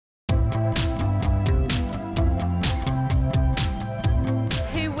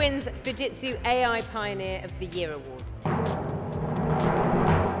Fujitsu AI Pioneer of the Year Award.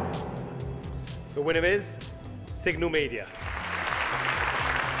 The winner is Signal Media.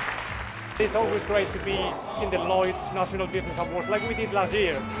 It's always great to be in the Lloyds National Business Awards like we did last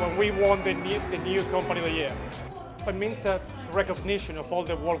year when we won the new Company of the Year. It means a recognition of all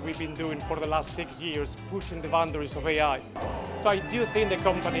the work we've been doing for the last 6 years, pushing the boundaries of AI. So I do think the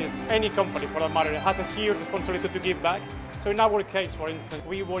companies, any company for that matter, has a huge responsibility to give back. So in our case, for instance,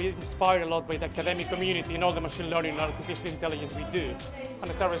 we were inspired a lot by the academic community and all the machine learning and artificial intelligence we do. And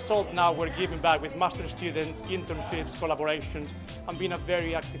as a result, now we're giving back with master students, internships, collaborations, and being a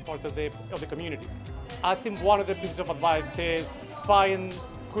very active part of the community. I think one of the pieces of advice is find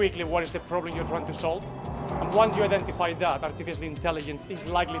quickly what is the problem you're trying to solve. And once you identify that, artificial intelligence is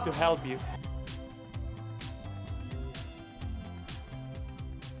likely to help you.